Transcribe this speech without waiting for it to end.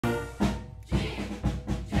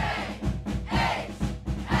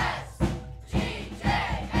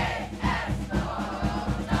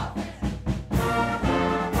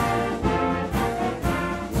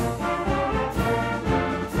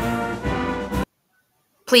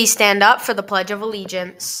Please stand up for the Pledge of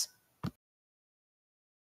Allegiance.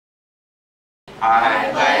 I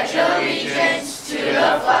pledge allegiance to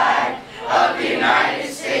the flag of the United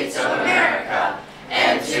States of America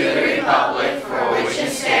and to the republic for which it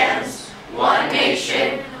stands, one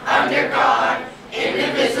nation, under God,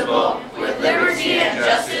 indivisible, with liberty and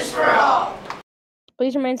justice for all.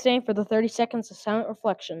 Please remain standing for the 30 seconds of silent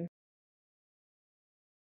reflection.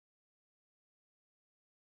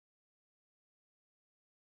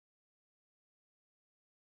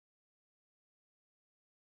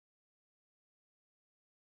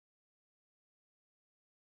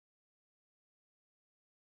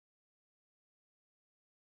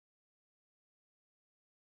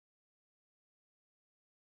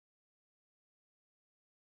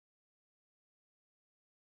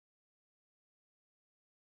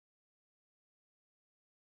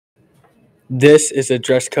 This is a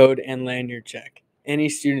dress code and lanyard check. Any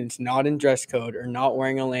students not in dress code or not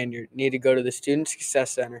wearing a lanyard need to go to the Student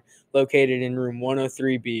Success Center located in room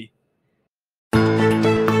 103B.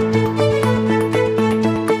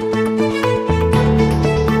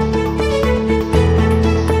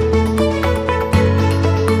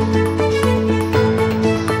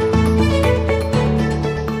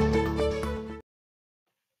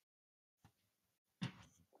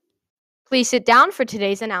 Please sit down for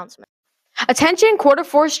today's announcement. Attention quarter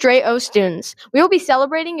 4 straight O students. We will be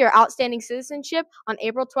celebrating your outstanding citizenship on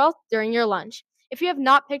April 12th during your lunch. If you have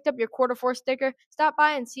not picked up your quarter 4 sticker, stop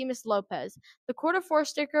by and see Ms. Lopez. The quarter 4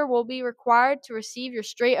 sticker will be required to receive your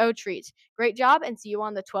straight O treats. Great job and see you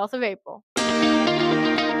on the 12th of April.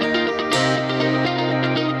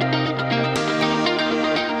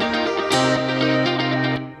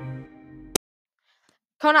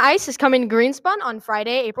 Kona Ice is coming to Greenspun on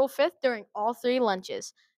Friday, April 5th during all 3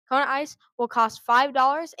 lunches. Kona Ice will cost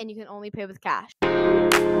 $5 and you can only pay with cash.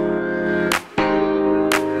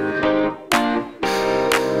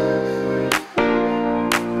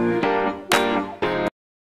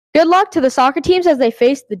 Good luck to the soccer teams as they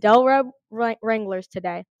face the Del Wranglers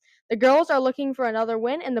today. The girls are looking for another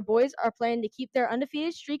win and the boys are planning to keep their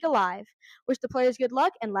undefeated streak alive. Wish the players good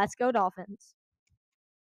luck and let's go Dolphins.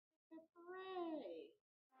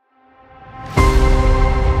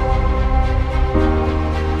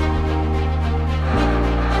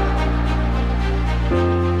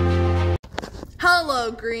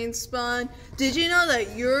 Hello, Greenspun. Did you know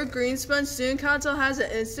that your Greenspun Student Council has an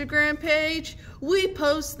Instagram page? We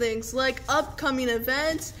post things like upcoming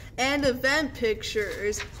events and event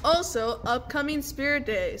pictures. Also, upcoming spirit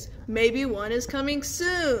days. Maybe one is coming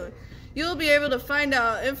soon. You'll be able to find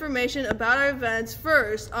out information about our events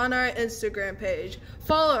first on our Instagram page.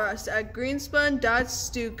 Follow us at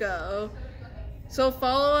greenspun.stuco. So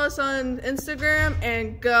follow us on Instagram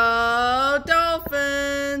and go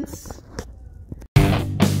Dolphins!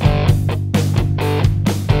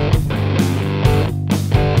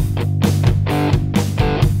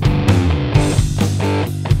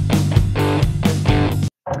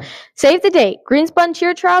 Save the date. Greenspun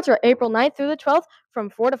Cheer Tryouts are April 9th through the 12th from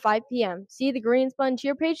 4 to 5 p.m. See the Greenspun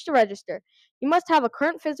Cheer page to register. You must have a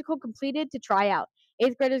current physical completed to try out.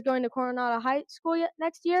 8th graders going to Coronado High School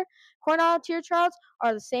next year. Coronado Cheer Tryouts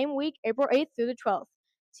are the same week, April 8th through the 12th.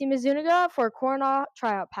 See Ms. Zuniga for a Coronado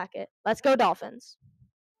tryout packet. Let's go Dolphins.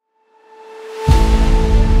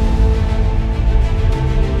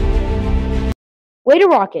 Way to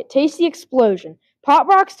rock it. Taste the explosion. Pop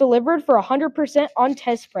Rocks delivered for 100% on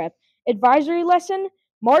test prep. Advisory lesson,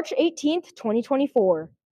 March 18th, 2024.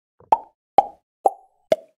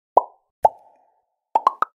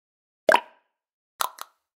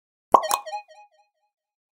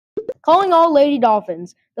 Calling all Lady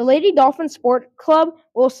Dolphins. The Lady Dolphin Sport Club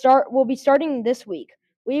will be starting this week.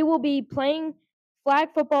 We will be playing flag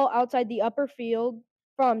football outside the upper field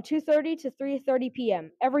from 2:30 to 3:30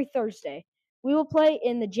 p.m. every Thursday. We will play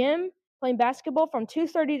in the gym, playing basketball from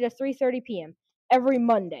 2:30 to 3:30 p.m. every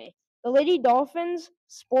Monday. The Lady Dolphins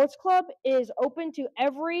Sports Club is open to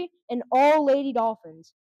every and all Lady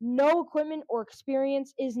Dolphins. No equipment or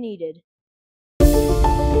experience is needed.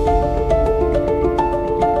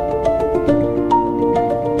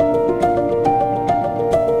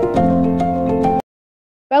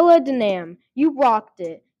 Bella Denham, you rocked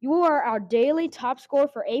it. You are our daily top scorer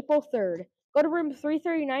for April 3rd. Go to room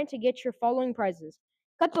 339 to get your following prizes.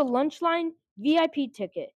 Cut the lunch line VIP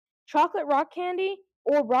ticket, chocolate rock candy,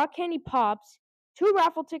 or rock candy pops, 2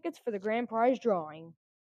 raffle tickets for the grand prize drawing.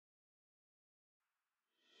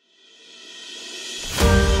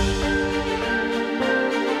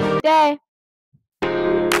 Day.